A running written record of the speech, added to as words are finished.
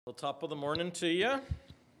Well, top of the morning to you.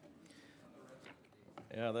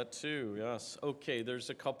 Yeah, that too, yes. Okay, there's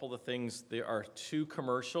a couple of things. There are two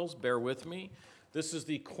commercials. Bear with me. This is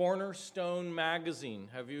the Cornerstone magazine.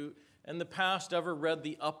 Have you, in the past, ever read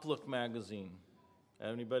the Uplook magazine?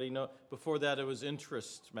 Anybody know? Before that, it was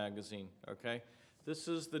Interest magazine, okay? This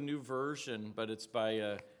is the new version, but it's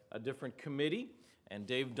by a different committee, and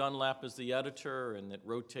Dave Dunlap is the editor, and it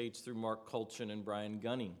rotates through Mark Colchin and Brian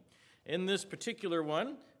Gunning. In this particular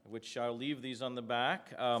one, which I'll leave these on the back,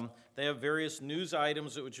 they have various news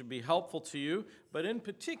items which would be helpful to you, but in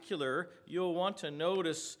particular, you'll want to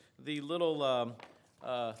notice the little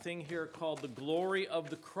thing here called the Glory of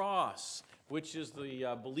the Cross, which is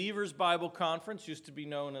the Believers Bible Conference, used to be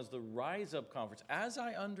known as the Rise Up Conference. As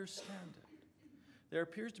I understand it, there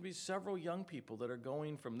appears to be several young people that are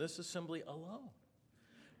going from this assembly alone.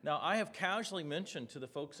 Now, I have casually mentioned to the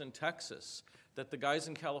folks in Texas that the guys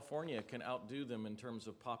in California can outdo them in terms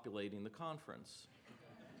of populating the conference.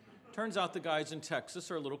 Turns out the guys in Texas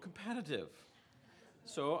are a little competitive.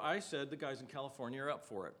 So I said the guys in California are up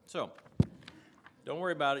for it. So don't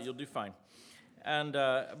worry about it, you'll do fine. And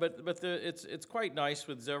it's quite nice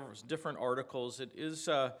with different articles. It is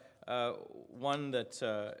one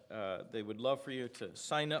that they would love for you to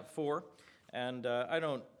sign up for. And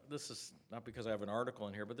this is not because I have an article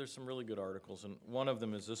in here, but there's some really good articles. And one of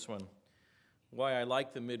them is this one, Why I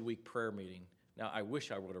Like the Midweek Prayer Meeting. Now, I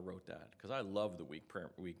wish I would have wrote that, because I love the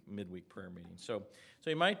midweek prayer meeting. So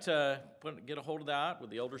you might get a hold of that with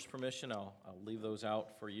the elders' permission. I'll leave those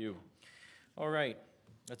out for you. All right,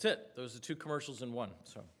 that's it. Those are two commercials in one.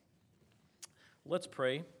 So let's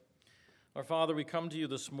pray. Our Father, we come to you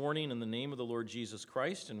this morning in the name of the Lord Jesus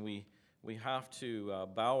Christ, and we have to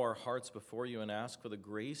bow our hearts before you and ask for the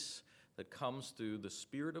grace that comes through the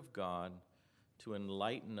Spirit of God to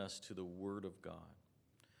enlighten us to the Word of God.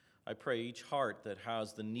 I pray each heart that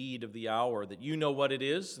has the need of the hour, that you know what it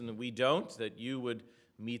is and that we don't, that you would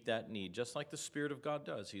meet that need, just like the Spirit of God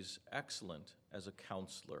does. He's excellent as a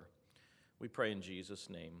counselor. We pray in Jesus'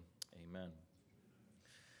 name, amen.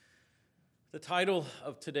 The title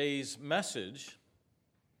of today's message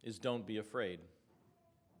is Don't Be Afraid.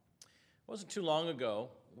 It wasn't too long ago,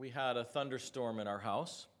 we had a thunderstorm in our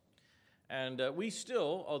house, and we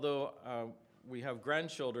still, although we have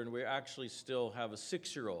grandchildren, we actually still have a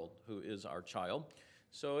 6-year-old who is our child.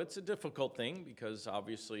 So it's a difficult thing because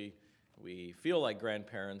obviously we feel like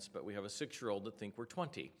grandparents, but we have a 6-year-old that think we're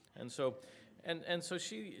 20. And so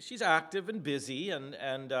she's active and busy, and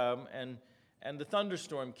the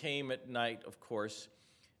thunderstorm came at night, of course,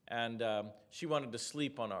 and she wanted to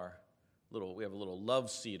sleep on we have a little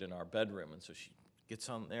love seat in our bedroom, and so she gets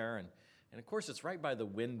on there, and of course it's right by the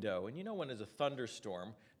window, and you know when there's a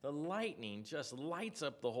thunderstorm, the lightning just lights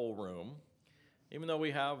up the whole room, even though we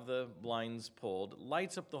have the blinds pulled,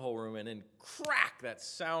 lights up the whole room, and then crack, that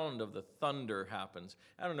sound of the thunder happens.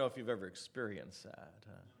 I don't know if you've ever experienced that.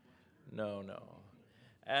 No.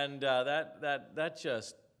 And that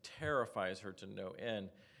just terrifies her to no end.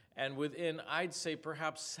 And within, I'd say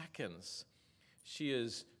perhaps seconds, she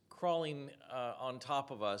is crawling on top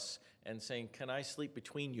of us and saying, "Can I sleep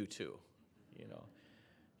between you two?" You know.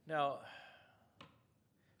 Now,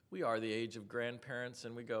 we are the age of grandparents,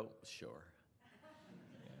 and we go, "Sure."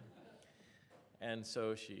 Yeah. And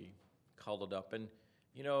so she cuddled up, and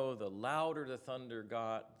you know, the louder the thunder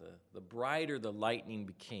got, the brighter the lightning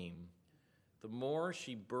became, the more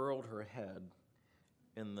she burrowed her head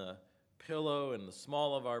in the pillow in the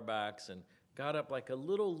small of our backs and got up like a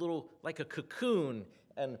little, like a cocoon,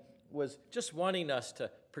 and was just wanting us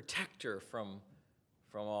to protect her from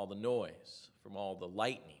all the noise, from all the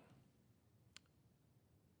lightning.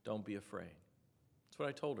 Don't be afraid. That's what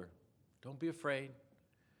I told her. Don't be afraid.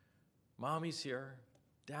 Mommy's here.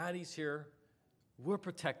 Daddy's here. We'll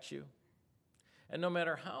protect you. And no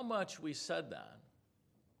matter how much we said that,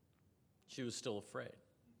 she was still afraid.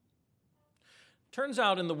 Turns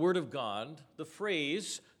out in the Word of God, the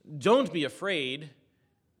phrase, "don't be afraid,"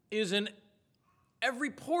 is in every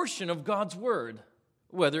portion of God's Word,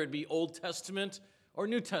 whether it be Old Testament or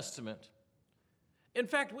New Testament. In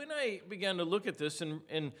fact, when I began to look at this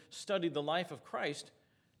and study the life of Christ,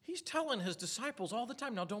 he's telling his disciples all the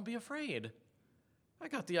time, "Now don't be afraid." I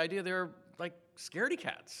got the idea they're like scaredy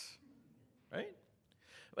cats, right?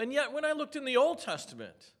 And yet when I looked in the Old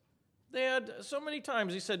Testament, they had so many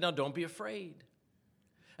times he said, "Now don't be afraid."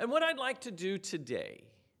 And what I'd like to do today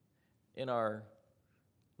in our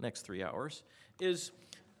next 3 hours is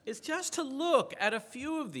just to look at a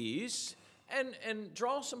few of these and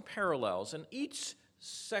draw some parallels. And each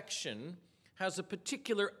section has a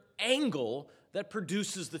particular angle that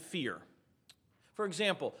produces the fear. For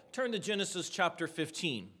example, turn to Genesis chapter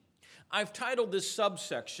 15. I've titled this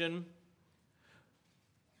subsection,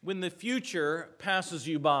 When the Future Passes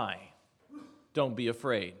You By, Don't Be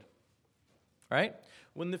Afraid. Right?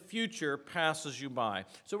 When the future passes you by.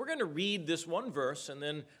 So we're going to read this one verse, and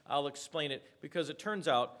then I'll explain it, because it turns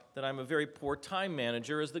out that I'm a very poor time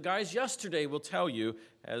manager, as the guys yesterday will tell you,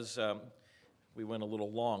 as we went a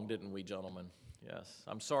little long, didn't we, gentlemen? Yes.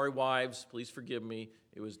 I'm sorry, wives. Please forgive me.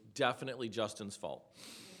 It was definitely Justin's fault.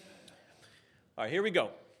 All right, here we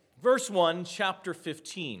go. Verse 1, chapter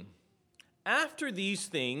 15. After these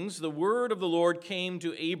things, the word of the Lord came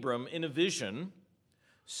to Abram in a vision,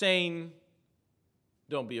 saying,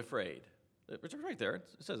 don't be afraid. It's right there. It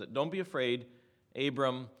says it. Don't be afraid,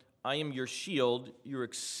 Abram. I am your shield, your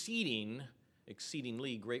exceedingly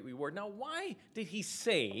great reward. Now, why did he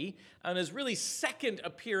say, on his really second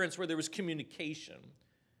appearance where there was communication,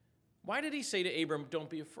 why did he say to Abram, don't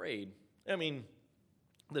be afraid? I mean,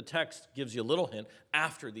 the text gives you a little hint,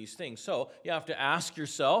 after these things. So you have to ask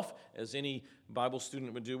yourself, as any Bible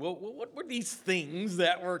student would do, well, what were these things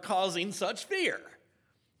that were causing such fear?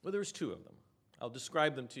 Well, there's two of them. I'll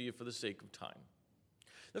describe them to you for the sake of time.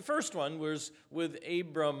 The first one was with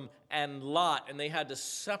Abram and Lot, and they had to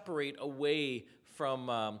separate away from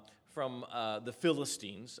the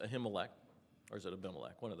Philistines, Ahimelech, or is it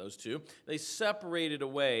Abimelech? One of those two. They separated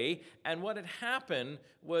away, and what had happened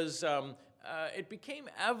was it became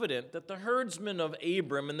evident that the herdsmen of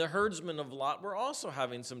Abram and the herdsmen of Lot were also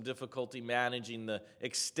having some difficulty managing the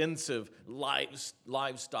extensive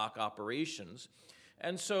livestock operations.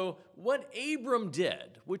 And so what Abram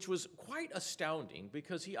did, which was quite astounding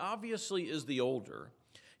because he obviously is the older,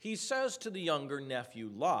 he says to the younger nephew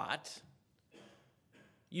Lot,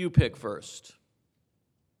 you pick first.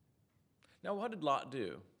 Now what did Lot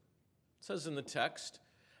do? It says in the text,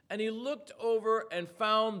 and he looked over and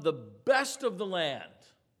found the best of the land.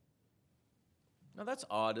 Now that's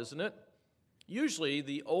odd, isn't it? Usually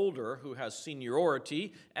the older, who has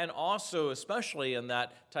seniority, and also especially in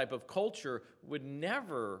that type of culture, would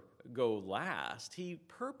never go last. He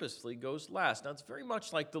purposely goes last. Now it's very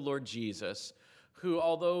much like the Lord Jesus, who,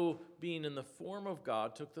 although being in the form of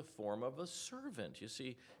God, took the form of a servant. You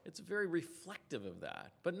see, it's very reflective of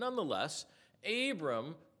that. But nonetheless,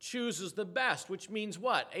 Abram chooses the best, which means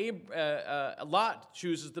what? Lot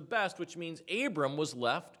chooses the best, which means Abram was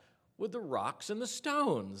left with the rocks and the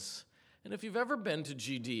stones. And if you've ever been to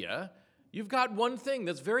Judea, you've got one thing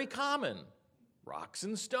that's very common, rocks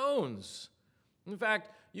and stones. In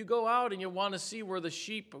fact, you go out and you want to see where the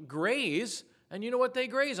sheep graze, and you know what they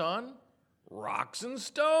graze on? Rocks and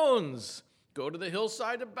stones. Go to the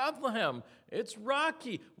hillside of Bethlehem. It's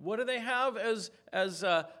rocky. What do they have as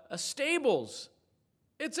stables?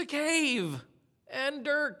 It's a cave and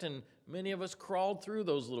dirt, and many of us crawled through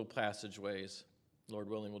those little passageways. Lord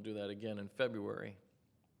willing, we'll do that again in February.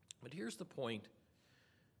 But here's the point.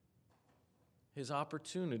 His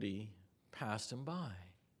opportunity passed him by.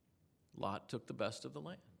 Lot took the best of the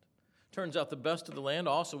land. Turns out the best of the land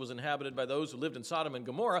also was inhabited by those who lived in Sodom and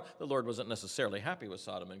Gomorrah. The Lord wasn't necessarily happy with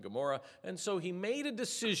Sodom and Gomorrah. And so he made a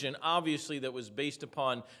decision, obviously, that was based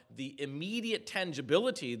upon the immediate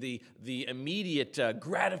tangibility, the immediate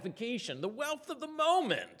gratification, the wealth of the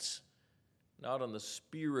moment, not on the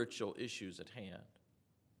spiritual issues at hand.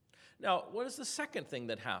 Now, what is the second thing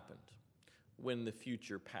that happened when the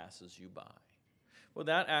future passes you by? Well,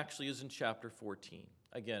 that actually is in chapter 14.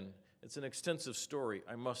 Again, it's an extensive story,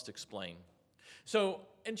 I must explain. So,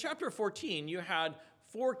 in chapter 14, you had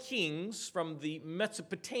 4 kings from the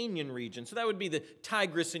Mesopotamian region. So that would be the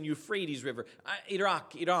Tigris and Euphrates River,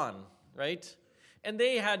 Iraq, Iran, right? And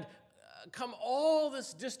they had come all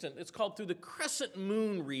this distance. It's called through the crescent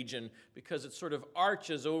moon region because it sort of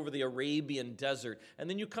arches over the Arabian desert. And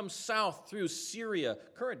then you come south through Syria,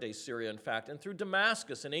 current-day Syria, in fact, and through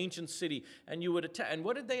Damascus, an ancient city, and you would attack. And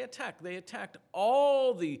what did they attack? They attacked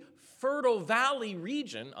all the fertile valley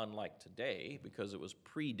region, unlike today, because it was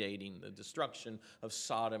predating the destruction of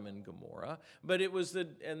Sodom and Gomorrah. But it was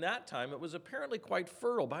in that time, it was apparently quite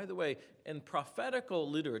fertile. By the way, in prophetical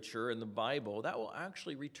literature in the Bible, that will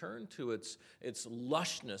actually return to its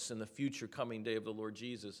lushness in the future coming day of the Lord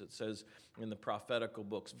Jesus. It says in the prophetical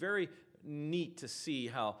books. Very neat to see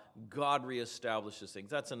how God reestablishes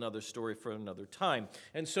things. That's another story for another time.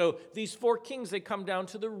 And so these 4 kings, they come down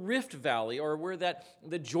to the Rift Valley, or where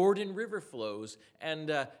the Jordan River flows, and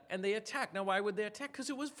they attack. Now, why would they attack?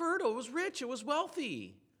 Because it was fertile, it was rich, it was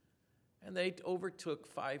wealthy. And they overtook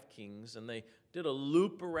 5 kings, and they did a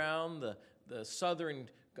loop around the southern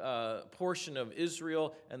portion of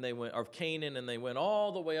Israel, and they went of Canaan, and they went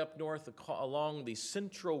all the way up north along the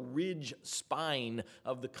central ridge spine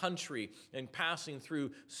of the country, and passing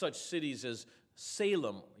through such cities as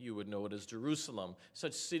Salem, you would know it as Jerusalem,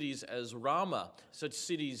 such cities as Ramah, such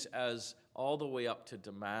cities as all the way up to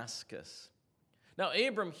Damascus. Now,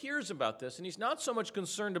 Abram hears about this, and he's not so much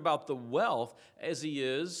concerned about the wealth as he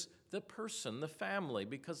is the person, the family,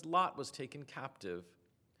 because Lot was taken captive.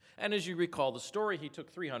 And as you recall the story, he took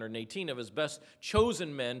 318 of his best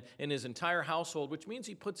chosen men in his entire household, which means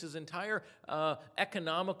he puts his entire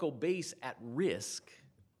economical base at risk.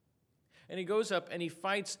 And he goes up and he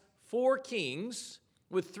fights 4 kings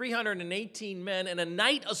with 318 men in a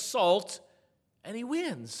night assault, and he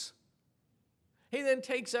wins. He then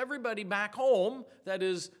takes everybody back home, that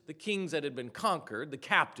is, the kings that had been conquered, the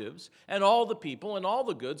captives, and all the people and all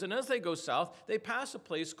the goods. And as they go south, they pass a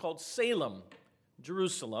place called Salem,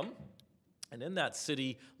 Jerusalem. And in that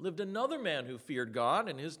city lived another man who feared God,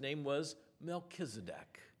 and his name was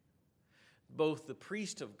Melchizedek, both the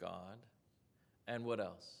priest of God and what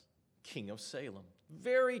else? King of Salem.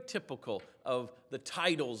 Very typical of the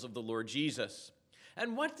titles of the Lord Jesus.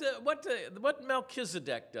 And what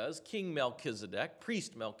Melchizedek does, King Melchizedek,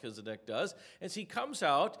 priest Melchizedek does, is he comes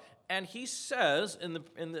out and he says,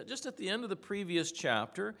 just at the end of the previous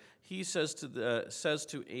chapter, he says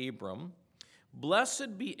to Abram,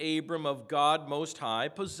 "Blessed be Abram of God Most High,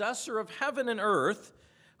 possessor of heaven and earth,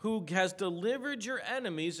 who has delivered your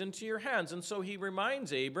enemies into your hands." And so he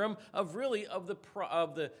reminds Abram of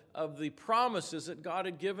the promises that God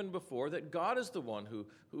had given before, that God is the one who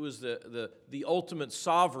is the ultimate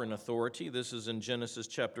sovereign authority. This is in Genesis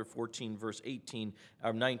chapter 14, verse 19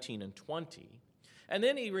 and 20. And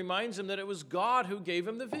then he reminds him that it was God who gave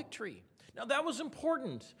him the victory. Now that was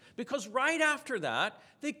important because right after that,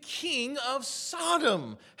 the king of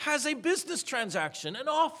Sodom has a business transaction, an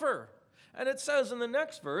offer. And it says in the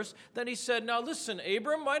next verse that he said, "Now listen,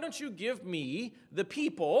 Abram, why don't you give me the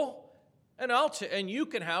people, and you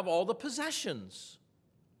can have all the possessions."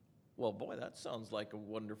 Well, boy, that sounds like a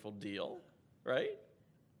wonderful deal, right?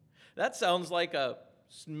 That sounds like a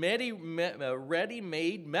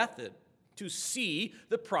ready-made method to see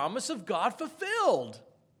the promise of God fulfilled.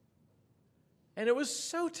 And it was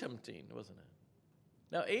so tempting, wasn't it?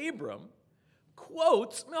 Now, Abram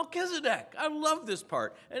quotes Melchizedek. I love this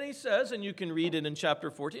part. And he says, and you can read it in chapter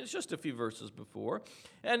 14, it's just a few verses before.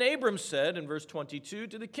 "And Abram said in verse 22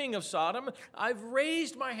 to the king of Sodom, I've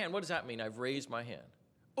raised my hand." What does that mean, I've raised my hand?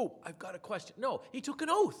 Oh, I've got a question. No, he took an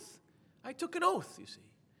oath. I took an oath, you see.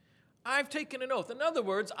 I've taken an oath. In other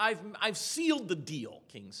words, I've sealed the deal,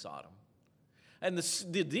 King Sodom. And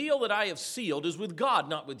the deal that I have sealed is with God,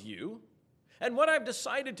 not with you. And what I've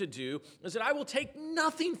decided to do is that I will take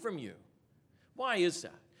nothing from you. Why is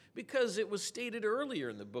that? Because it was stated earlier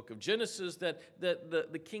in the book of Genesis that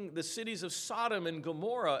the cities of Sodom and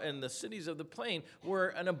Gomorrah and the cities of the plain were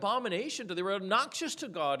an abomination they were obnoxious to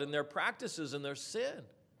God in their practices and their sin.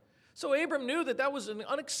 So Abram knew that was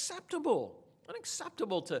unacceptable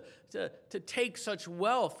to take such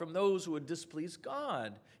wealth from those who would displease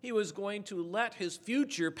God. He was going to let his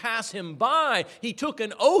future pass him by. He took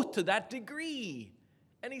an oath to that degree.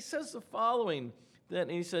 And he says the following. Then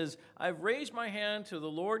he says, "I've raised my hand to the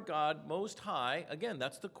Lord God Most High." Again,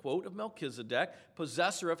 that's the quote of Melchizedek,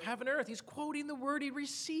 possessor of heaven and earth. He's quoting the word he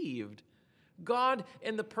received. God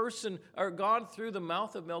God through the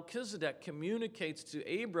mouth of Melchizedek communicates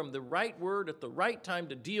to Abram the right word at the right time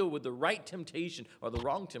to deal with the right temptation or the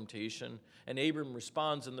wrong temptation, and Abram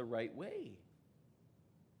responds in the right way.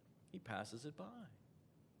 He passes it by.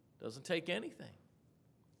 Doesn't take anything.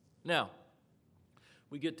 Now,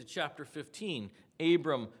 we get to chapter 15.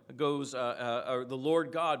 Abram goes, the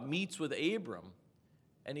Lord God meets with Abram,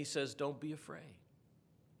 and he says, "Don't be afraid."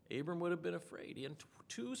 Abram would have been afraid. He had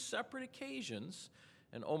 2 separate occasions,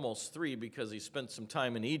 and almost 3 because he spent some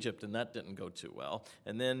time in Egypt, and that didn't go too well.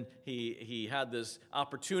 And then he had this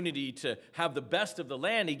opportunity to have the best of the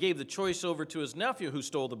land. He gave the choice over to his nephew who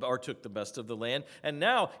took the best of the land. And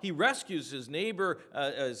now he rescues his neighbor,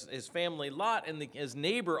 his family Lot, and his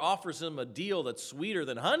neighbor offers him a deal that's sweeter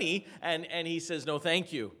than honey, and he says, "No,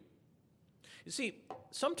 thank you." You see,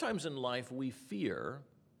 sometimes in life we fear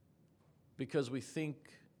because we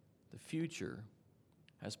think the future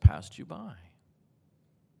has passed you by.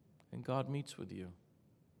 And God meets with you.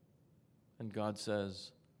 And God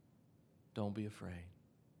says, "Don't be afraid.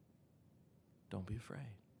 Don't be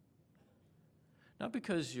afraid." Not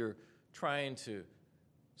because you're trying to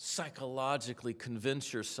psychologically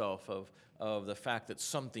convince yourself of of the fact that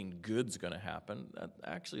something good's going to happen. That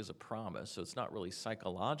actually is a promise, so it's not really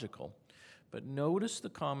psychological. But notice the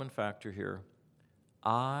common factor here.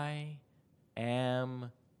 I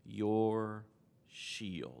am your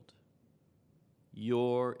shield,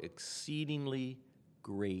 your exceedingly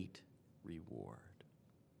great reward.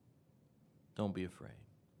 Don't be afraid.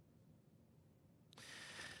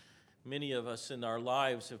 Many of us in our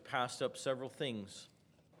lives have passed up several things,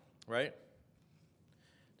 right?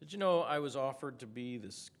 Did you know I was offered to be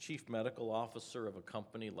the chief medical officer of a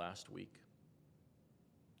company last week?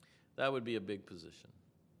 That would be a big position.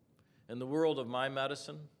 In the world of my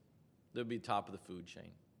medicine, that would be top of the food chain.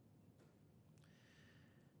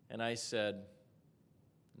 And I said,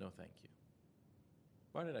 no, thank you.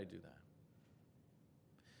 Why did I do that?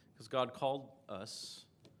 Because God called us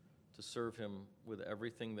to serve him with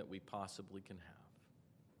everything that we possibly can have.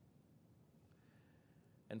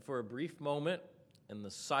 And for a brief moment, in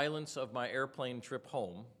the silence of my airplane trip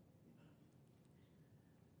home,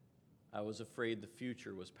 I was afraid the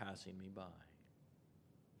future was passing me by.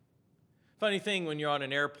 Funny thing, when you're on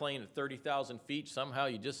an airplane at 30,000 feet, somehow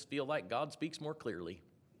you just feel like God speaks more clearly.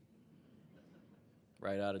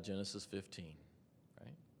 Right out of Genesis 15,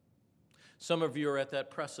 right? Some of you are at that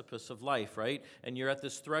precipice of life, right? And you're at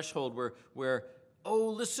this threshold where oh,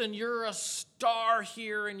 listen, you're a star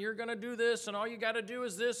here, and you're going to do this, and all you got to do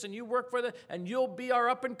is this, and you work for and you'll be our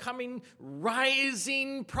up-and-coming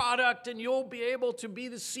rising product, and you'll be able to be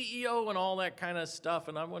the CEO and all that kind of stuff.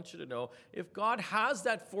 And I want you to know, if God has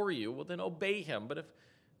that for you, well, then obey him.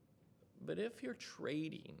 But if you're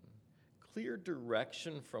trading clear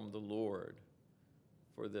direction from the Lord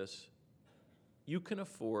for this, you can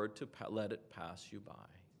afford to let it pass you by.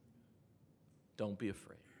 Don't be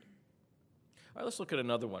afraid. All right, let's look at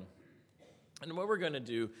another one. And what we're going to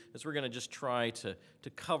do is we're going to just try to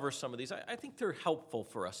cover some of these. I think they're helpful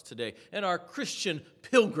for us today in our Christian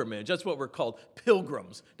pilgrimage. That's what we're called,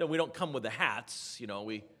 pilgrims. We don't come with the hats,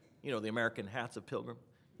 the American hats of pilgrim.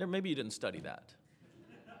 Maybe you didn't study that.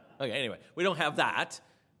 Okay, anyway, we don't have that,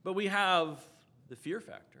 but we have the fear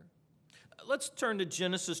factor. Let's turn to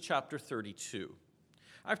Genesis chapter 32.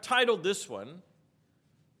 I've titled this one,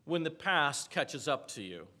 When the Past Catches Up to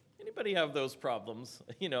You. Anybody have those problems?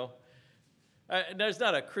 There's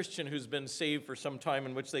not a Christian who's been saved for some time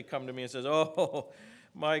in which they come to me and says, oh,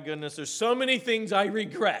 my goodness, there's so many things I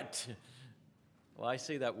regret. Well, I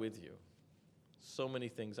say that with you. So many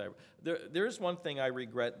things there's one thing I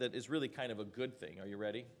regret that is really kind of a good thing. Are you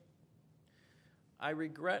ready? I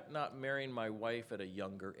regret not marrying my wife at a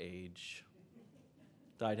younger age.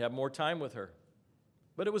 I'd have more time with her.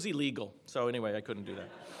 But it was illegal. So anyway, I couldn't do that.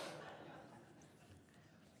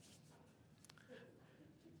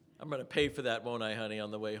 I'm going to pay for that, won't I, honey,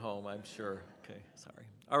 on the way home, I'm sure. Okay, sorry.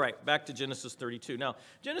 All right, back to Genesis 32. Now,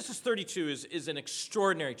 Genesis 32 is an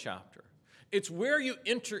extraordinary chapter. It's where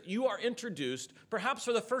you are introduced, perhaps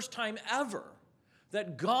for the first time ever,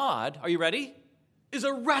 that God, are you ready, is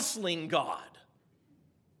a wrestling God.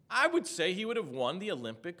 I would say he would have won the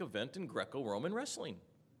Olympic event in Greco-Roman wrestling.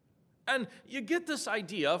 And you get this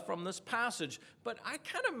idea from this passage, but I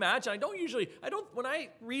can't imagine, when I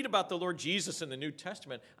read about the Lord Jesus in the New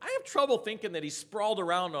Testament, I have trouble thinking that he sprawled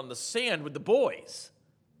around on the sand with the boys.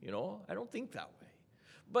 I don't think that way.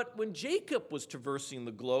 But when Jacob was traversing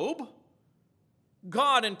the globe,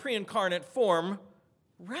 God in pre-incarnate form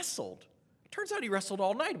wrestled. It turns out he wrestled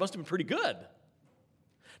all night. It must have been pretty good.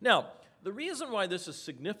 Now, the reason why this is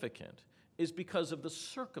significant is because of the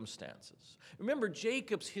circumstances. Remember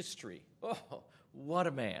Jacob's history. Oh, what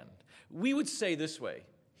a man. We would say this way,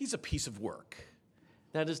 he's a piece of work.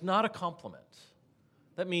 That is not a compliment.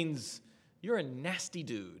 That means you're a nasty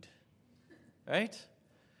dude, right?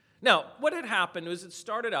 Now, what had happened was it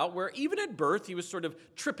started out where even at birth, he was sort of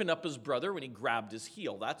tripping up his brother when he grabbed his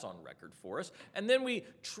heel. That's on record for us. And then we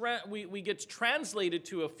get translated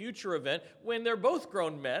to a future event when they're both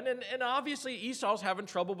grown men, and obviously Esau's having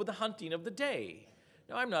trouble with the hunting of the day.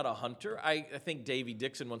 Now, I'm not a hunter. I think Davy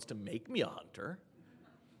Dixon wants to make me a hunter.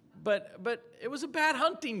 But it was a bad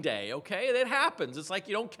hunting day, okay? That happens. It's like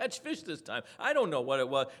you don't catch fish this time. I don't know what it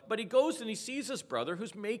was. But he goes and he sees his brother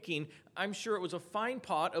who's making, I'm sure it was a fine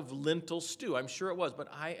pot of lentil stew. I'm sure it was. But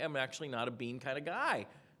I am actually not a bean kind of guy.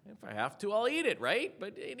 If I have to, I'll eat it, right?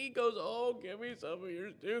 And he goes, oh, give me some of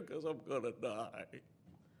your stew because I'm going to die.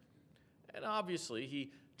 And obviously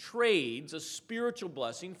he trades a spiritual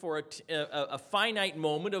blessing for a finite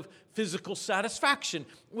moment of physical satisfaction,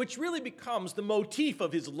 which really becomes the motif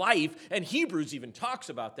of his life. And Hebrews even talks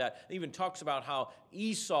about that. It even talks about how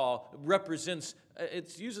Esau represents,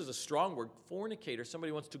 it uses a strong word, fornicator, somebody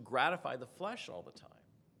who wants to gratify the flesh all the time.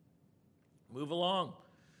 Move along.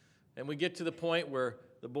 And we get to the point where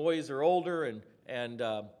the boys are older, and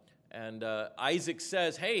Isaac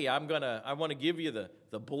says, hey, I want to give you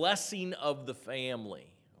the blessing of the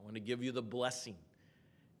family. I want to give you the blessing.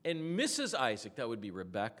 And Mrs. Isaac, that would be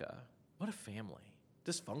Rebekah, what a family,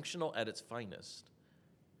 dysfunctional at its finest,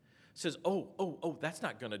 says, oh, that's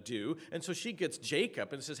not going to do. And so she gets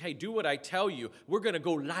Jacob and says, hey, do what I tell you. We're going to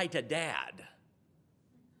go lie to Dad.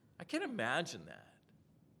 I can't imagine that.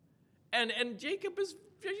 And Jacob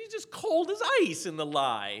he's just cold as ice in the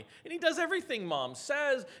lie. And he does everything Mom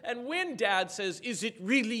says. And when Dad says, is it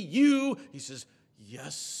really you? He says,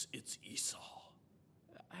 yes, it's Esau.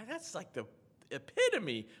 That's like the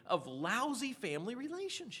epitome of lousy family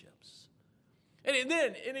relationships. And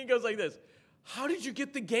he goes like this, how did you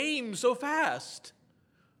get the game so fast?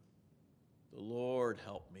 The Lord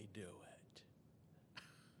helped me do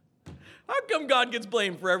it. How come God gets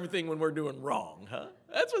blamed for everything when we're doing wrong, huh?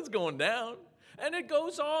 That's what's going down. And it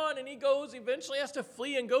goes on, and he eventually has to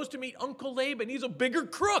flee and goes to meet Uncle Laban. He's a bigger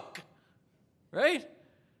crook, right?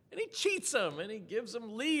 And he cheats him, and he gives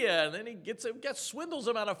him Leah, and then he swindles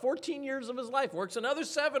him out of 14 years of his life, works another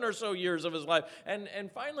 7 or so years of his life. And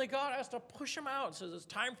finally God has to push him out and says, it's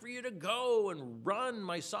time for you to go and run,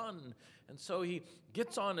 my son. And so he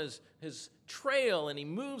gets on his trail, and he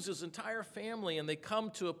moves his entire family, and they come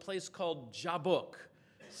to a place called Jabbok.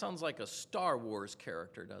 Sounds like a Star Wars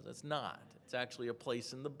character, does it? It's not. It's actually a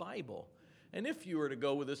place in the Bible. And if you were to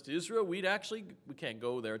go with us to Israel, we can't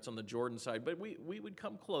go there, it's on the Jordan side, but we would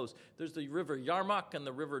come close. There's the river Yarmuk and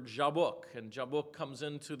the river Jabbok, and Jabbok comes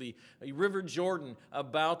into the river Jordan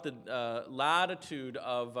about the latitude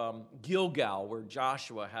of Gilgal, where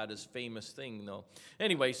Joshua had his famous thing, though.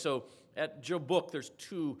 Anyway, so at Jabbok, there's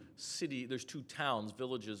two towns,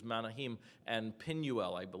 villages, Mahanaim and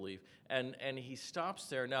Penuel, I believe. And he stops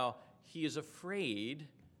there. Now, he is afraid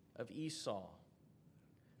of Esau,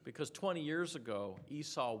 because 20 years ago,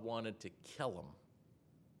 Esau wanted to kill him.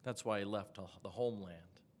 That's why he left the homeland,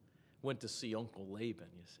 went to see Uncle Laban,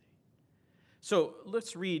 you see. So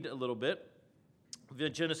let's read a little bit.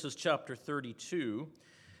 Genesis chapter 32.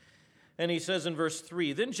 And he says in verse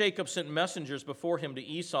 3, then Jacob sent messengers before him to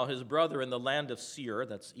Esau, his brother, in the land of Seir,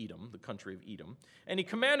 that's Edom, the country of Edom. And he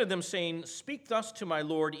commanded them, saying, speak thus to my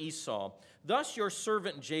lord Esau, thus your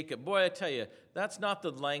servant Jacob. Boy, I tell you, that's not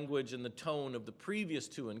the language and the tone of the previous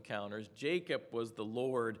two encounters. Jacob was the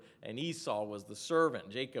Lord and Esau was the servant.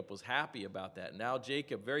 Jacob was happy about that. Now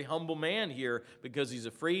Jacob, very humble man here, because he's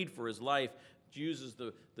afraid for his life, uses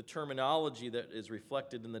the terminology that is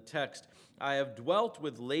reflected in the text. I have dwelt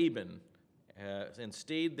with Laban and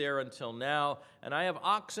stayed there until now, and I have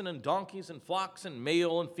oxen and donkeys and flocks and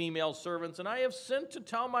male and female servants, and I have sent to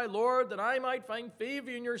tell my Lord that I might find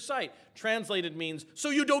favor in your sight. Translated means,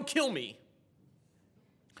 so you don't kill me.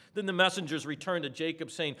 Then the messengers returned to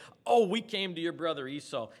Jacob, saying, oh, we came to your brother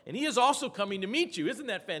Esau, and he is also coming to meet you. Isn't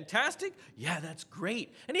that fantastic? Yeah, that's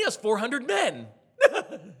great. And he has 400 men.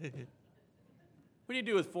 What do you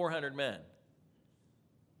do with 400 men?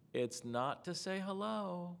 It's not to say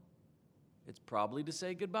hello. It's probably to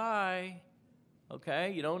say goodbye.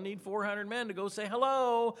 Okay, you don't need 400 men to go say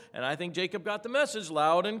hello. And I think Jacob got the message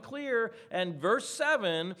loud and clear. And verse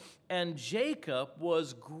 7, and Jacob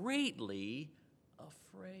was greatly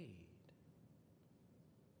afraid.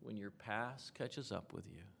 When your past catches up with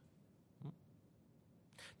you.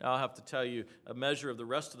 Now I'll have to tell you a measure of the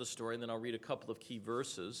rest of the story, and then I'll read a couple of key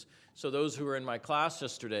verses. So those who were in my class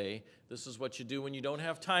yesterday, this is what you do when you don't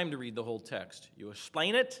have time to read the whole text. You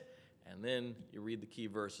explain it, and then you read the key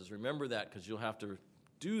verses. Remember that, because you'll have to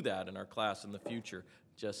do that in our class in the future.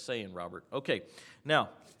 Just saying, Robert. Okay, now,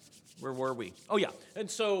 where were we? Oh, yeah. And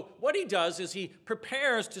so what he does is he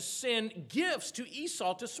prepares to send gifts to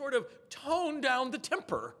Esau to sort of tone down the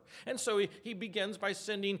temper. And so he begins by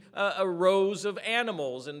sending a rows of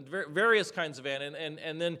animals and various kinds of animals.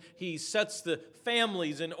 And then he sets the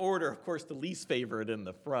families in order. Of course, the least favorite in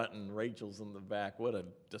the front and Rachel's in the back. What a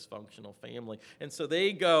dysfunctional family. And so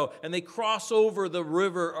they go and they cross over the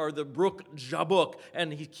river or the brook Jabbok.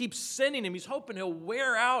 And he keeps sending him. He's hoping he'll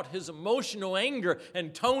wear out his emotional anger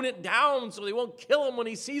and tone it down so they won't kill him when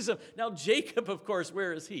he sees him. Now, Jacob, of course,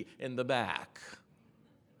 where is he? In the back.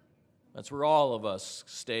 That's where all of us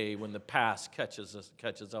stay when the past catches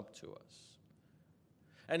up to us.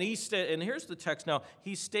 And and here's the text now.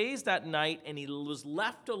 He stays that night, and he was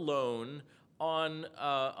left alone on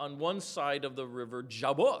one side of the river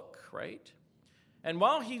Jabbok, right? And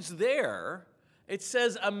while he's there, it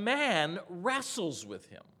says a man wrestles with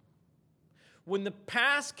him. When the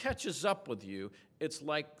past catches up with you, it's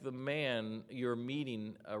like the man you're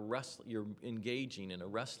meeting you're engaging in a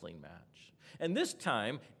wrestling match. And this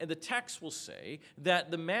time, and the text will say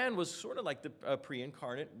that the man was sort of like the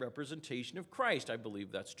pre-incarnate representation of Christ. I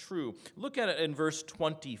believe that's true. Look at it in verse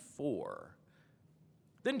 24.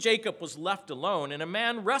 Then Jacob was left alone, and a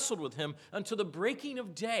man wrestled with him until the breaking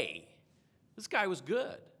of day. This guy was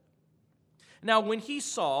good. Now, when he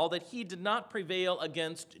saw that he did not prevail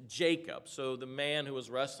against Jacob, so the man who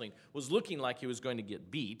was wrestling was looking like he was going to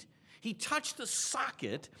get beat, he touched the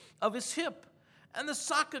socket of his hip. And the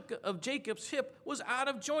socket of Jacob's hip was out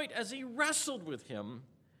of joint as he wrestled with him.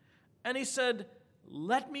 And he said,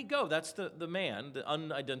 "Let me go." That's the man, the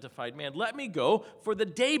unidentified man. "Let me go, for the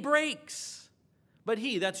day breaks." But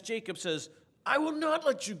he, that's Jacob, says, "I will not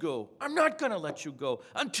let you go. I'm not going to let you go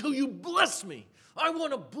until you bless me. I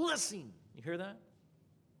want a blessing." You hear that?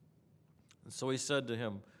 And so he said to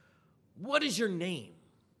him, "What is your name?"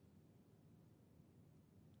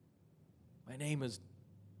 "My name is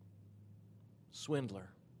Swindler."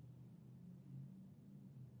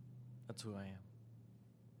 That's who I am.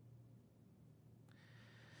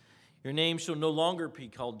 "Your name shall no longer be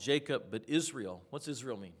called Jacob, but Israel." What's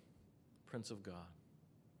Israel mean? Prince of God.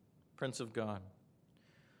 Prince of God.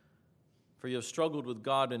 "For you have struggled with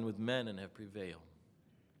God and with men and have prevailed."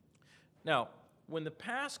 Now, when the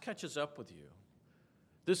past catches up with you,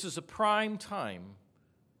 this is a prime time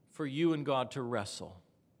for you and God to wrestle.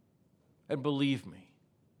 And believe me,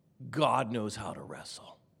 God knows how to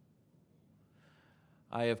wrestle.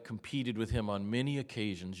 I have competed with him on many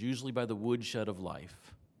occasions, usually by the woodshed of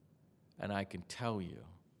life, and I can tell you,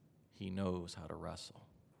 he knows how to wrestle.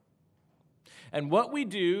 And what we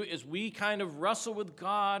do is we kind of wrestle with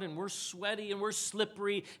God, and we're sweaty, and we're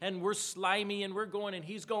slippery, and we're slimy, and we're going, and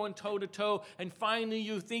he's going toe to toe, and finally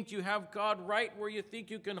you think you have God right where you think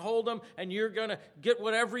you can hold him, and you're going to get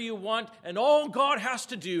whatever you want, and all God has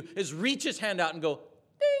to do is reach his hand out and go,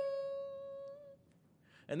 ding!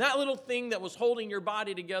 And that little thing that was holding your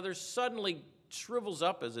body together suddenly shrivels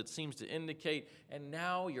up, as it seems to indicate, and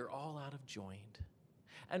now you're all out of joint.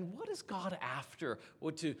 And what is God after?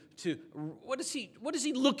 What is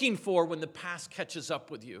he looking for when the past catches up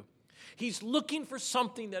with you? He's looking for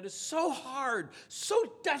something that is so hard, so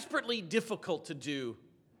desperately difficult to do,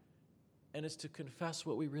 and it's to confess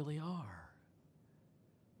what we really are.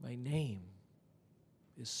 My name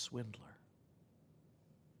is Swindler.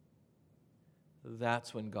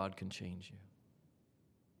 That's when God can change you.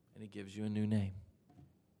 And he gives you a new name,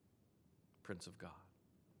 Prince of God.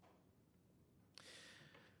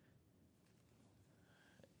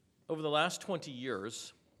 Over the last 20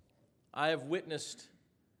 years, I have witnessed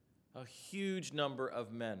a huge number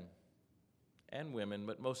of men and women,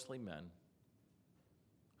 but mostly men,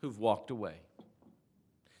 who've walked away.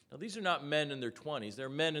 Now, these are not men in their 20s. They're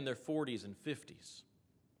men in their 40s and 50s.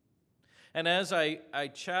 And as I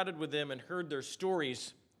chatted with them and heard their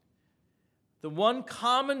stories, the one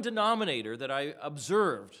common denominator that I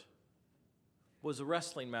observed was a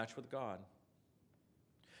wrestling match with God.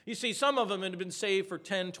 You see, some of them had been saved for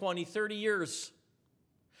 10, 20, 30 years.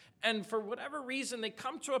 And for whatever reason, they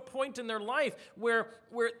come to a point in their life where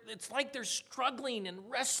it's like they're struggling and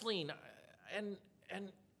wrestling. And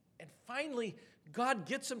finally, God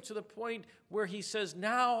gets them to the point where he says,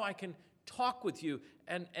 now I can talk with you.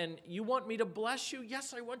 And you want me to bless you?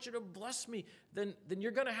 Yes, I want you to bless me. Then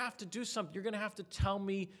you're going to have to do something. You're going to have to tell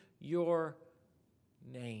me your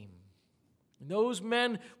name. And those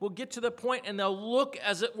men will get to the point and they'll look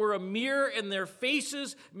as it were a mirror in their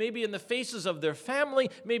faces, maybe in the faces of their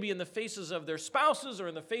family, maybe in the faces of their spouses, or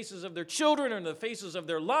in the faces of their children, or in the faces of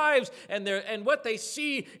their lives, and what they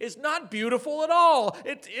see is not beautiful at all.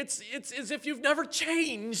 It's as if you've never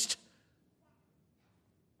changed.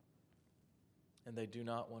 And they do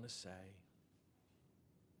not want to say,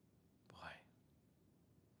 boy,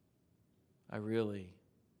 I'm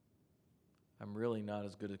really not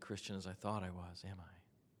as good a Christian as I thought I was, am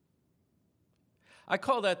I? I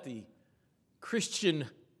call that the Christian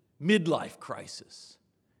midlife crisis.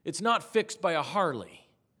 It's not fixed by a Harley.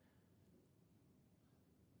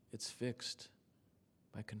 It's fixed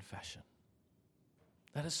by confession.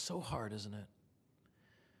 That is so hard, isn't it?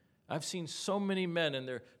 I've seen so many men in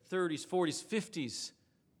their 30s, 40s, 50s,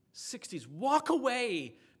 60s walk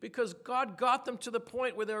away because God got them to the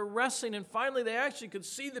point where they were wrestling, and finally they actually could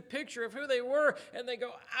see the picture of who they were, and they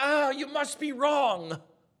go, you must be wrong.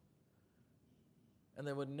 And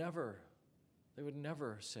they would never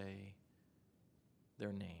say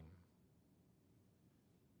their name.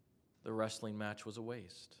 The wrestling match was a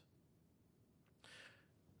waste.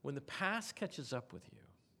 When the past catches up with you,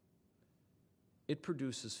 it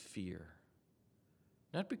produces fear.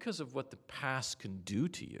 Not because of what the past can do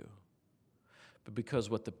to you, but because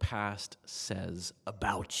what the past says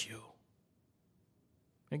about you.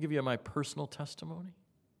 Can I give you my personal testimony?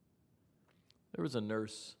 There was a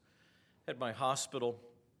nurse at my hospital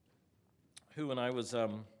who, when I was a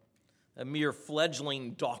mere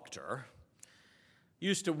fledgling doctor,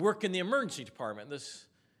 used to work in the emergency department. This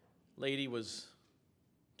lady was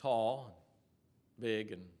tall,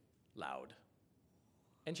 big, and loud.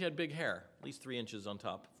 And she had big hair, at least 3 inches on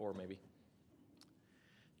top, 4 maybe.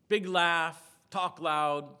 Big laugh, talk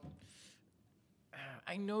loud.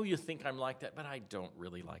 I know you think I'm like that, but I don't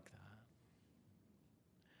really like that.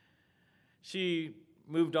 She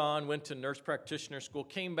moved on, went to nurse practitioner school,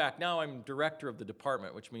 came back. Now I'm director of the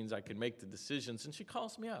department, which means I can make the decisions. And she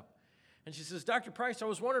calls me up. And she says, Dr. Price, I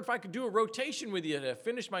was wondering if I could do a rotation with you to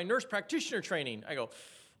finish my nurse practitioner training. I go,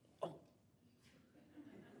 oh.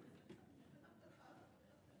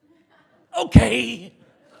 Okay.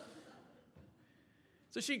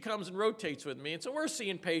 So she comes and rotates with me. And so we're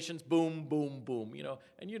seeing patients, boom, boom, boom,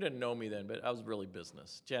 And you didn't know me then, but I was really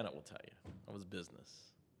business. Janet will tell you. I was business.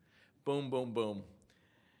 Boom, boom, boom.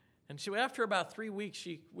 And so after about 3 weeks,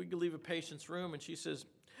 we could leave a patient's room, and she says,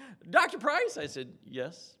 Dr. Price? I said,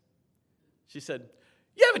 yes. She said,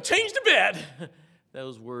 you haven't changed a bit.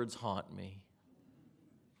 Those words haunt me.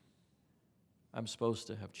 I'm supposed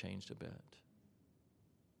to have changed a bit.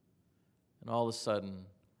 And all of a sudden,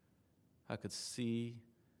 I could see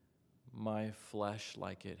my flesh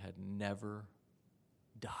like it had never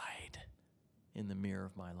died in the mirror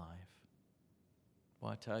of my life.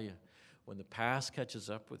 Well, I tell you, when the past catches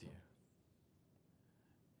up with you,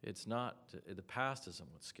 it's not, the past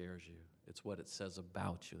isn't what scares you. It's what it says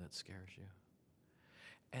about you that scares you.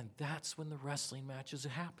 And that's when the wrestling match is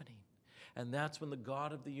happening. And that's when the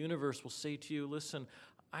God of the universe will say to you, listen,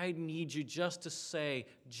 I need you just to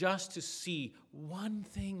see one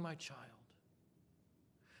thing, my child.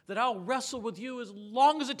 That I'll wrestle with you as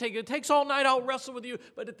long as it takes. It takes all night, I'll wrestle with you.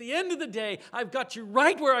 But at the end of the day, I've got you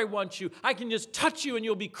right where I want you. I can just touch you and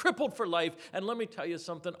you'll be crippled for life. And let me tell you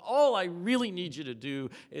something. All I really need you to do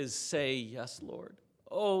is say, yes, Lord.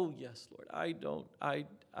 Oh, yes, Lord.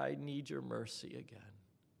 I need your mercy again.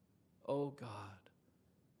 Oh, God,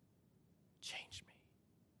 change me.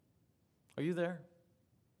 Are you there?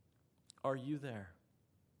 Are you there?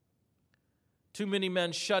 Too many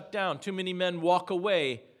men shut down. Too many men walk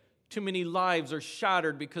away. Too many lives are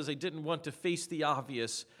shattered because they didn't want to face the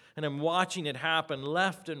obvious. And I'm watching it happen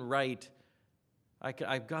left and right.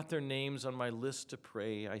 I've got their names on my list to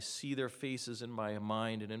pray. I see their faces in my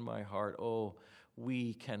mind and in my heart. Oh,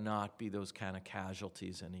 we cannot be those kind of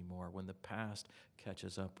casualties anymore. When the past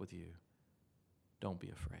catches up with you, don't be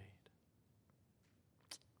afraid.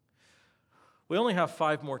 We only have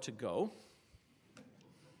 5 more to go.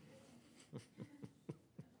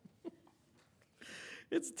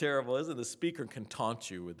 It's terrible, isn't it? The speaker can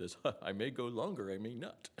taunt you with this. I may go longer, I may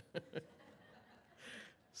not.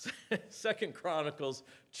 2 Chronicles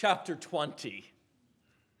chapter 20.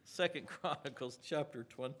 2 Chronicles chapter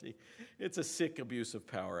 20. It's a sick abuse of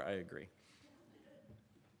power, I agree.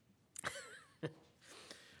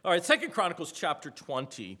 All right, 2 Chronicles chapter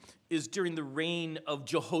 20 is during the reign of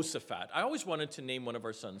Jehoshaphat. I always wanted to name one of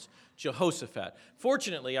our sons Jehoshaphat.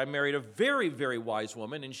 Fortunately, I married a very, very wise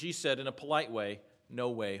woman, and she said in a polite way, no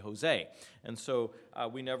way, Jose. And so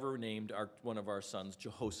we never named one of our sons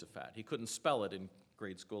Jehoshaphat. He couldn't spell it in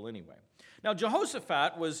grade school anyway. Now,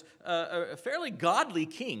 Jehoshaphat was a fairly godly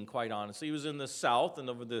king, quite honestly. He was in the south and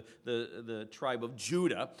over the tribe of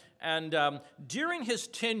Judah. And during his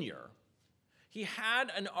tenure, he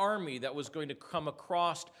had an army that was going to come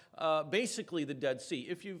across basically the Dead Sea.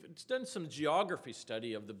 If you've done some geography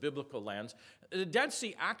study of the biblical lands, the Dead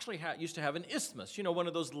Sea actually used to have an isthmus, one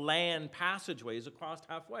of those land passageways across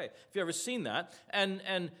halfway. If you've ever seen that.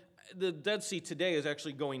 And the Dead Sea today is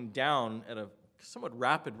actually going down at a somewhat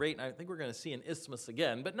rapid rate, and I think we're going to see an isthmus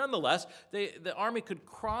again. But nonetheless, the army could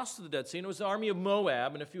cross the Dead Sea, and it was the army of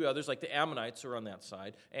Moab and a few others, like the Ammonites are on that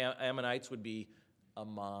side. Ammonites would be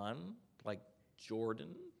Ammon, like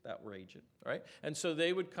Jordan, that region, right? And so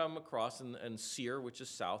they would come across, and Seir, which is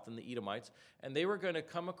south, and the Edomites, and they were going to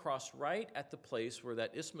come across right at the place where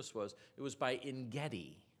that isthmus was. It was by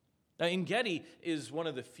En-Gedi. Now, En-Gedi is one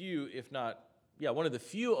of the few, if not, one of the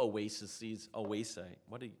few oases, is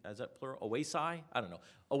that plural? Oasi? I don't know.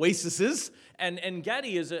 Oases. And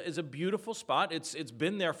En-Gedi is a beautiful spot. It's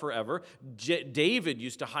been there forever. David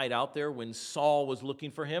used to hide out there when Saul was looking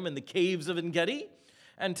for him in the caves of En-Gedi.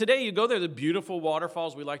 And today you go there, the beautiful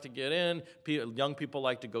waterfalls. We like to get in. Young people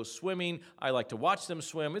like to go swimming. I like to watch them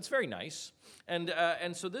swim. It's very nice.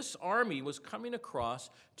 And so this army was coming across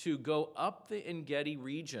to go up the En-Gedi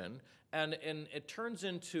region, and it turns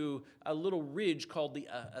into a little ridge called the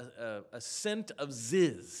Ascent of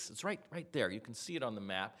Ziz. It's right there. You can see it on the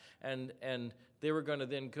map. And they were going to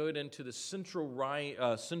then go into the central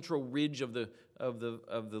ridge of the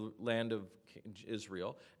land of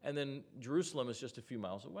Israel, and then Jerusalem is just a few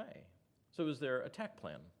miles away. So it was their attack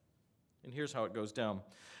plan. And here's how it goes down.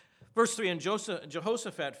 Verse 3, and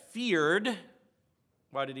Jehoshaphat feared.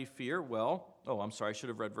 Why did he fear? I should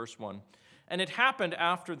have read verse 1. And it happened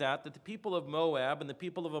after that the people of Moab and the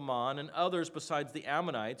people of Ammon and others besides the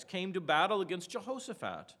Ammonites came to battle against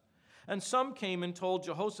Jehoshaphat. And some came and told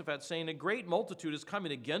Jehoshaphat, saying, a great multitude is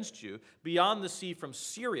coming against you beyond the sea from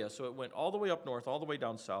Syria. So it went all the way up north, all the way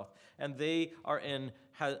down south. And they are in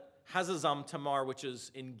Hazazam Tamar, which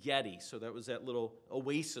is En-Gedi. So that was that little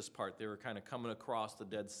oasis part. They were kind of coming across the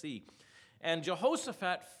Dead Sea. And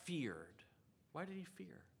Jehoshaphat feared. Why did he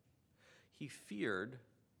fear? He feared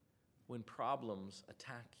when problems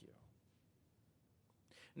attack you.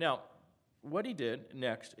 Now, what he did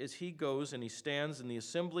next is he goes and he stands in the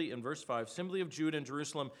assembly, in verse 5, assembly of Judah and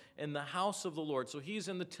Jerusalem, in the house of the Lord. So he's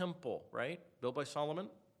in the temple, right? Built by Solomon.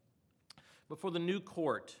 Before the new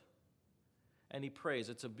court. And he prays.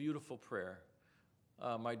 It's a beautiful prayer.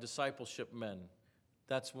 My discipleship men,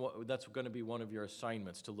 that's going to be one of your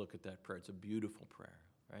assignments, to look at that prayer. It's a beautiful prayer,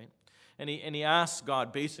 right? And he asks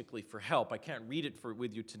God basically for help. I can't read it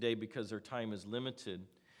with you today because our time is limited.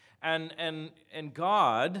 And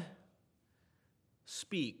God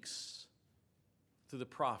speaks through the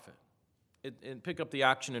prophet. And pick up the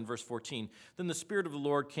action in verse 14. Then the Spirit of the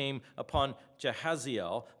Lord came upon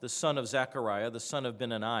Jahaziel, the son of Zechariah, the son of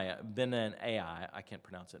Benaiah, I can't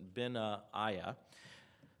pronounce it, Benaiah,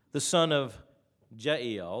 the son of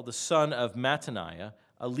Jeiel, the son of Mattaniah,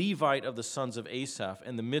 a Levite of the sons of Asaph,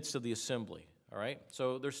 in the midst of the assembly. All right,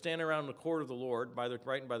 so they're standing around the court of the Lord,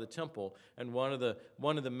 right by the temple, and one of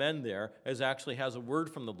the men there actually has a word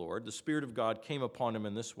from the Lord. The Spirit of God came upon him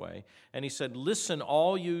in this way, and he said, "Listen,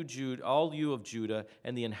 all you of Judah,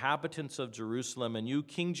 and the inhabitants of Jerusalem, and you,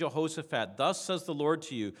 King Jehoshaphat. Thus says the Lord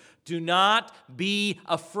to you: Do not be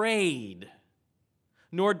afraid,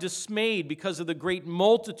 nor dismayed because of the great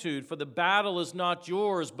multitude, for the battle is not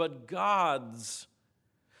yours, but God's.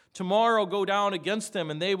 Tomorrow go down against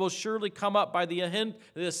them, and they will surely come up by the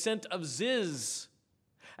ascent of Ziz.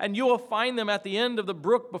 And you will find them at the end of the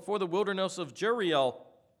brook before the wilderness of Jeriel.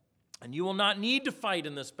 And you will not need to fight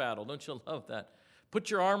in this battle." Don't you love that? Put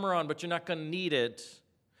your armor on, but you're not going to need it.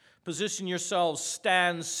 Position yourselves,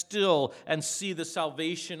 stand still, and see the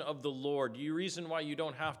salvation of the Lord. The reason why you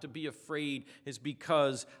don't have to be afraid is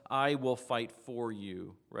because I will fight for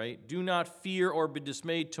you, right? Do not fear or be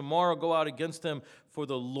dismayed. Tomorrow go out against them, for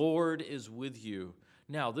the Lord is with you.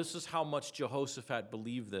 Now, this is how much Jehoshaphat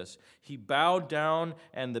believed this. He bowed down,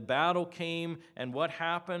 and the battle came, and what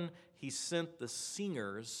happened? He sent the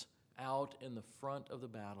singers out in the front of the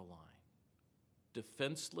battle line.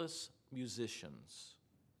 Defenseless musicians.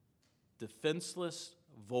 Defenseless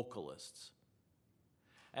vocalists.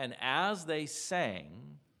 And as they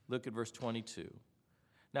sang, look at verse 22.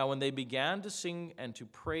 Now when they began to sing and to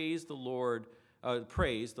praise the Lord,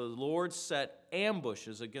 the Lord set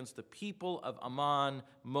ambushes against the people of Ammon,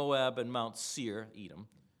 Moab, and Mount Seir, Edom,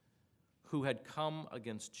 who had come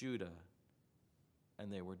against Judah,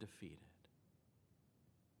 and they were defeated.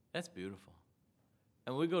 That's beautiful.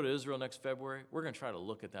 And when we go to Israel next February, we're going to try to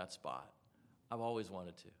look at that spot. I've always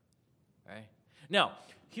wanted to. Right? Now,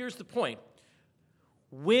 here's the point.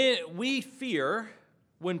 We fear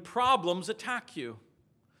when problems attack you.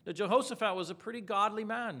 Now, Jehoshaphat was a pretty godly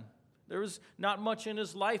man. There was not much in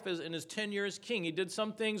his life in his tenure as king. He did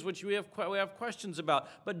some things which we have questions about,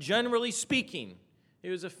 but generally speaking, he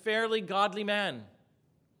was a fairly godly man.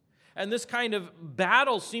 And this kind of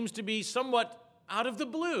battle seems to be somewhat out of the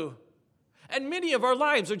blue. And many of our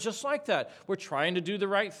lives are just like that. We're trying to do the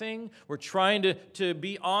right thing. We're trying to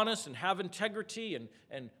be honest and have integrity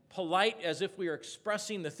and polite as if we are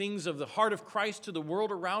expressing the things of the heart of Christ to the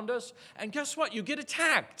world around us. And guess what? You get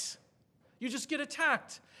attacked. You just get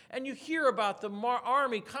attacked. And you hear about the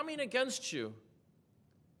army coming against you.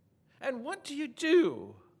 And what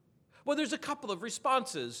do? Well, there's a couple of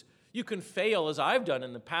responses. You can fail, as I've done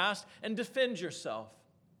in the past, and defend yourself.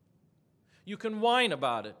 You can whine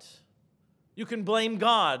about it. You can blame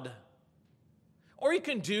God. Or you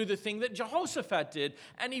can do the thing that Jehoshaphat did,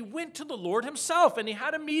 and he went to the Lord himself, and he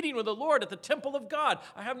had a meeting with the Lord at the temple of God.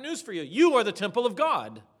 I have news for you. You are the temple of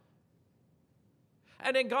God.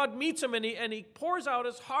 And then God meets him, and he pours out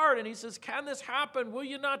his heart, and he says, can this happen? Will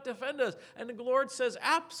you not defend us? And the Lord says,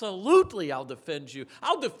 absolutely, I'll defend you.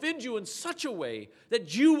 I'll defend you in such a way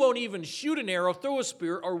that you won't even shoot an arrow, throw a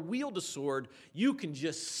spear, or wield a sword. You can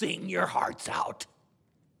just sing your hearts out.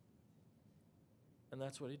 And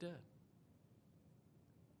that's what he did.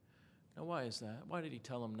 Now, why is that? Why did he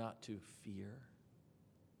tell him not to fear?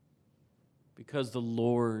 Because the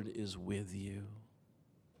Lord is with you.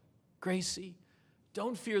 Gracie,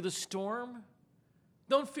 don't fear the storm.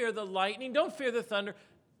 Don't fear the lightning. Don't fear the thunder.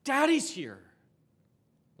 Daddy's here.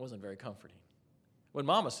 Wasn't very comforting. When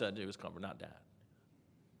Mama said it was comfort, not Dad.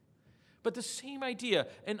 But the same idea.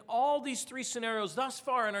 In all these three scenarios thus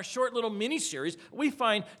far in our short little mini-series, we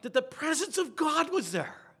find that the presence of God was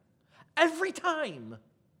there every time.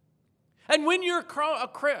 And when you're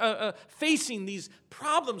facing these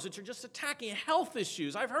problems that are just attacking health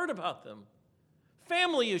issues, I've heard about them.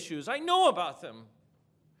 Family issues, I know about them.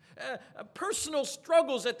 Personal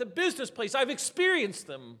struggles at the business place, I've experienced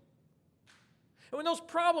them. And when those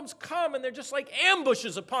problems come and they're just like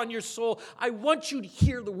ambushes upon your soul, I want you to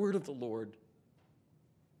hear the word of the Lord.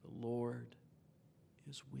 The Lord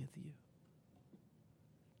is with you.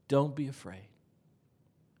 Don't be afraid.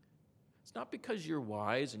 It's not because you're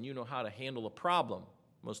wise and you know how to handle a problem.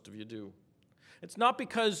 Most of you do. It's not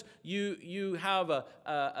because you have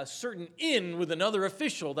a certain in with another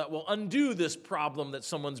official that will undo this problem that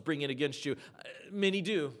someone's bringing against you. Many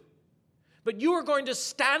do. But you are going to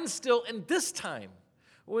stand still in this time.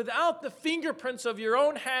 Without the fingerprints of your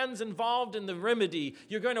own hands involved in the remedy,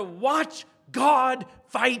 you're going to watch God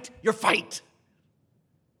fight your fight.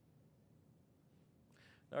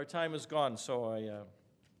 Our time is gone, so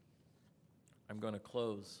I'm going to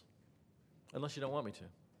close. Unless you don't want me to.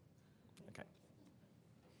 Okay.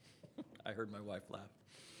 I heard my wife laugh.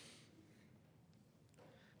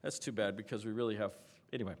 That's too bad because we really have...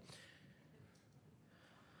 Anyway.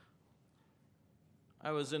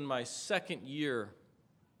 I was in my second year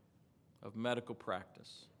of medical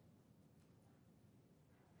practice.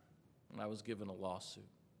 And I was given a lawsuit.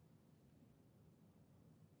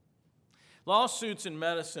 Lawsuits in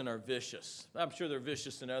medicine are vicious. I'm sure they're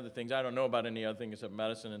vicious in other things. I don't know about any other thing except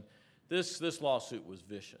medicine. And this lawsuit was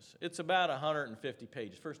vicious. It's about 150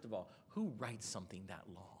 pages. First of all, who writes something that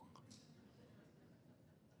long?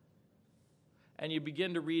 And you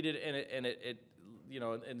begin to read it, and it you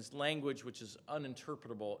know, in this language which is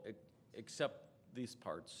uninterpretable except these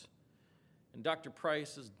parts. And Dr.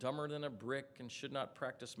 Price is dumber than a brick and should not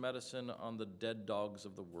practice medicine on the dead dogs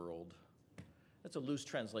of the world. That's a loose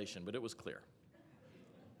translation, but it was clear.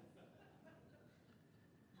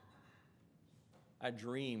 I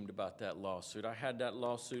dreamed about that lawsuit. I had that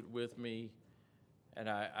lawsuit with me, and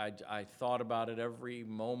I thought about it every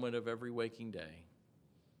moment of every waking day.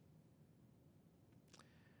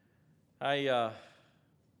 I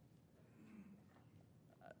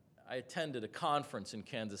attended a conference in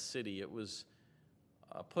Kansas City. It was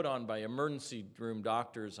put on by emergency room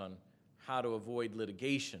doctors on how to avoid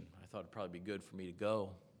litigation. I thought it'd probably be good for me to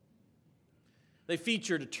go. They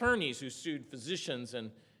featured attorneys who sued physicians,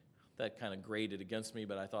 and that kind of grated against me,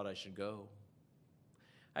 but I thought I should go.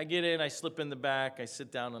 I get in, I slip in the back, I sit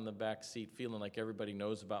down on the back seat feeling like everybody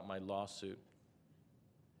knows about my lawsuit.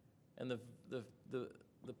 And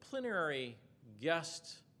the plenary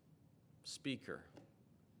guest speaker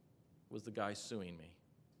was the guy suing me.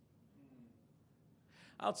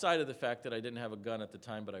 Outside of the fact that I didn't have a gun at the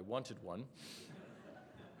time, but I wanted one.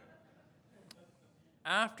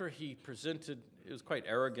 After he presented, it was quite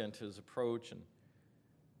arrogant, his approach, and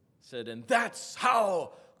said, and that's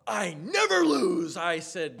how I never lose. I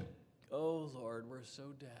said, oh, Lord, we're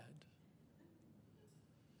so dead.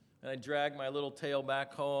 And I dragged my little tail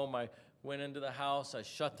back home. I went into the house. I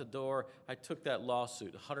shut the door. I took that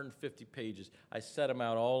lawsuit, 150 pages. I set them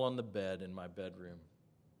out all on the bed in my bedroom.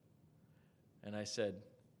 And I said,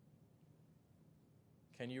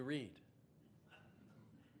 can you read?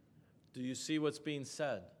 Do you see what's being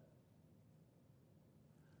said?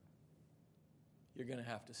 You're going to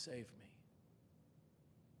have to save me.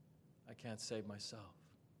 I can't save myself.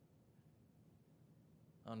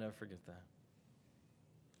 I'll never forget that.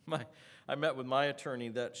 I met with my attorney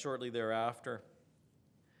that shortly thereafter,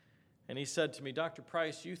 and he said to me, Dr.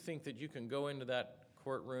 Price, you think that you can go into that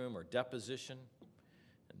courtroom or deposition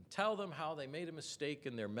and tell them how they made a mistake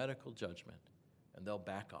in their medical judgment, and they'll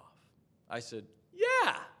back off? I said,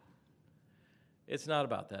 yeah. It's not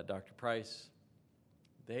about that, Dr. Price.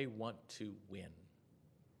 They want to win.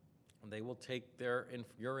 And they will take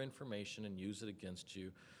your information and use it against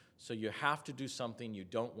you. So you have to do something you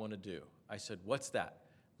don't want to do. I said, what's that?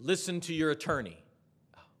 Listen to your attorney.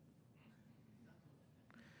 Oh.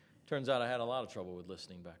 Turns out I had a lot of trouble with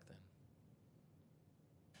listening back then.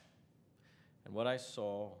 And what I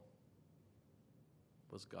saw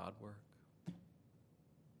was God work.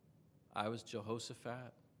 I was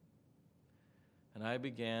Jehoshaphat, and I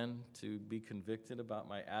began to be convicted about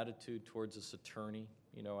my attitude towards this attorney.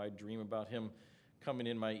 You know, I'd dream about him coming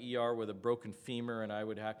in my ER with a broken femur, and I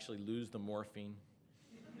would actually lose the morphine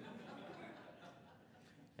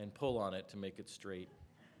and pull on it to make it straight.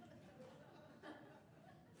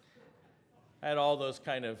 I had all those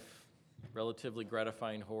kind of relatively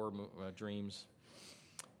gratifying horror dreams.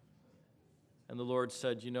 And the Lord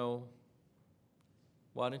said, you know,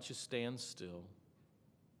 why don't you stand still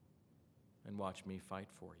and watch me fight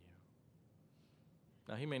for you?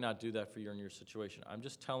 Now, he may not do that for you in your situation. I'm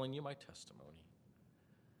just telling you my testimony.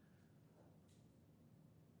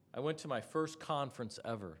 I went to my first conference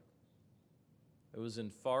ever. It was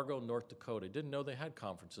in Fargo, North Dakota. Didn't know they had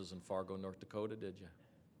conferences in Fargo, North Dakota, did you?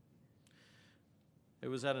 It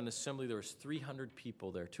was at an assembly. There was 300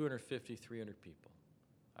 people there, 250, 300 people.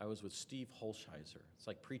 I was with Steve Holsheiser. It's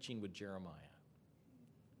like preaching with Jeremiah.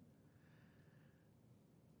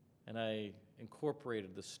 And I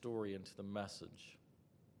incorporated the story into the message.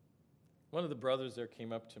 One of the brothers there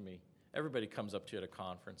came up to me. Everybody comes up to you at a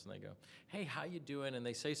conference and they go, hey, how you doing? And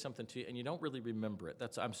they say something to you and you don't really remember it.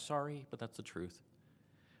 I'm sorry, but that's the truth.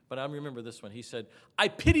 But I remember this one. He said, I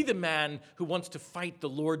pity the man who wants to fight the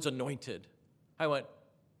Lord's anointed. I went,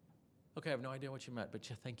 okay, I have no idea what you meant, but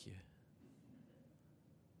yeah, thank you.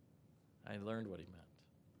 I learned what he meant.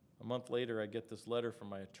 A month later, I get this letter from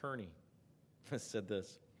my attorney that said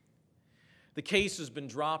this. The case has been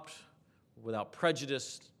dropped without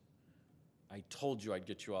prejudice. I told you I'd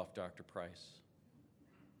get you off, Dr. Price.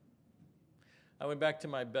 I went back to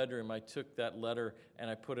my bedroom. I took that letter and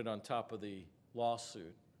I put it on top of the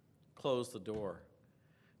lawsuit, closed the door,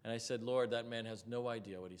 and I said, Lord, that man has no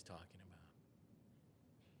idea what he's talking about.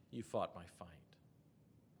 You fought my fight.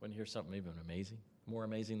 Want to hear something even amazing? More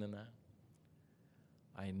amazing than that?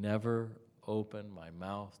 I never opened my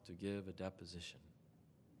mouth to give a deposition.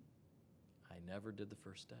 I never did the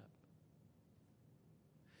first step.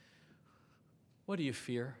 What do you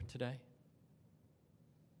fear today?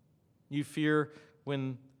 You fear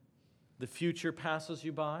when the future passes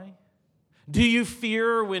you by? Do you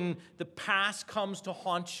fear when the past comes to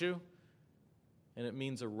haunt you and it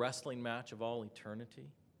means a wrestling match of all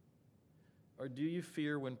eternity? Or do you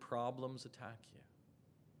fear when problems attack you?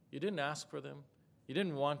 You didn't ask for them. You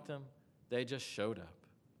didn't want them. They just showed up.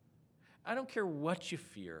 I don't care what you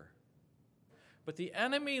fear. But the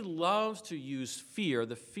enemy loves to use fear,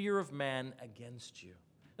 the fear of man, against you.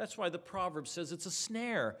 That's why the proverb says it's a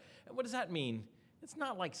snare. And what does that mean? It's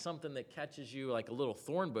not like something that catches you like a little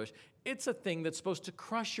thorn bush. It's a thing that's supposed to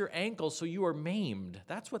crush your ankle so you are maimed.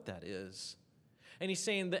 That's what that is. And he's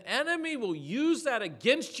saying the enemy will use that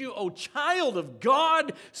against you, O child of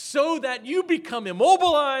God, so that you become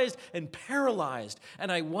immobilized and paralyzed.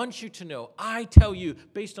 And I want you to know, I tell you,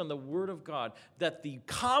 based on the word of God, that the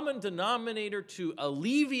common denominator to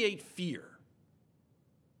alleviate fear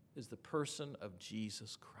is the person of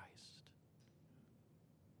Jesus Christ.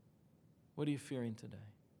 What are you fearing today?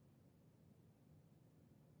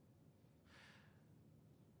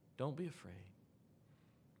 Don't be afraid.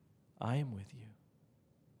 I am with you.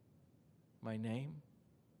 My name,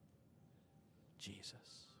 Jesus.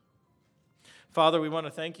 Father, we want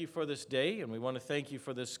to thank you for this day, and we want to thank you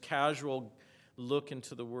for this casual look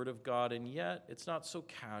into the Word of God, and yet it's not so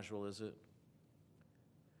casual, is it?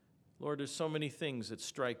 Lord, there's so many things that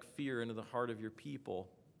strike fear into the heart of your people.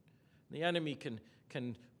 The enemy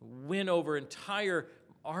can win over entire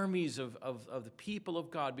armies of the people of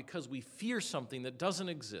God because we fear something that doesn't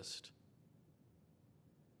exist.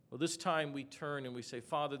 Well, this time we turn and we say,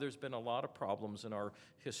 Father, there's been a lot of problems in our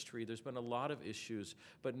history. There's been a lot of issues,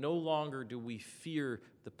 but no longer do we fear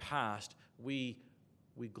the past. We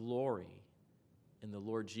glory in the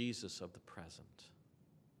Lord Jesus of the present.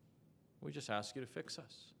 We just ask you to fix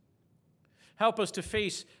us. Help us to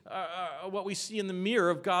face what we see in the mirror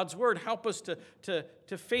of God's Word. Help us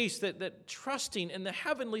to face that trusting in the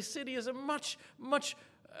heavenly city is a much, much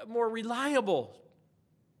more reliable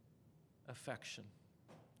affection.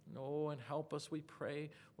 No, and help us, we pray,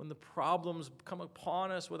 when the problems come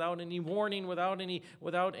upon us without any warning, without any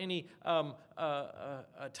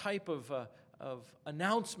type of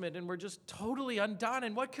announcement, and we're just totally undone.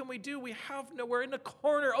 And what can we do? We're in a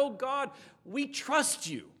corner. Oh God, we trust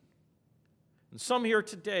you. And some here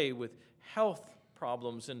today with health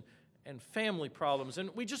problems and family problems, and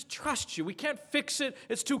we just trust you. We can't fix it.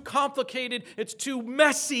 It's too complicated. It's too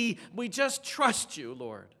messy. We just trust you,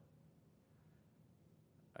 Lord.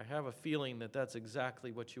 I have a feeling that that's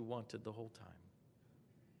exactly what you wanted the whole time.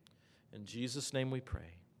 In Jesus' name we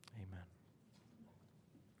pray.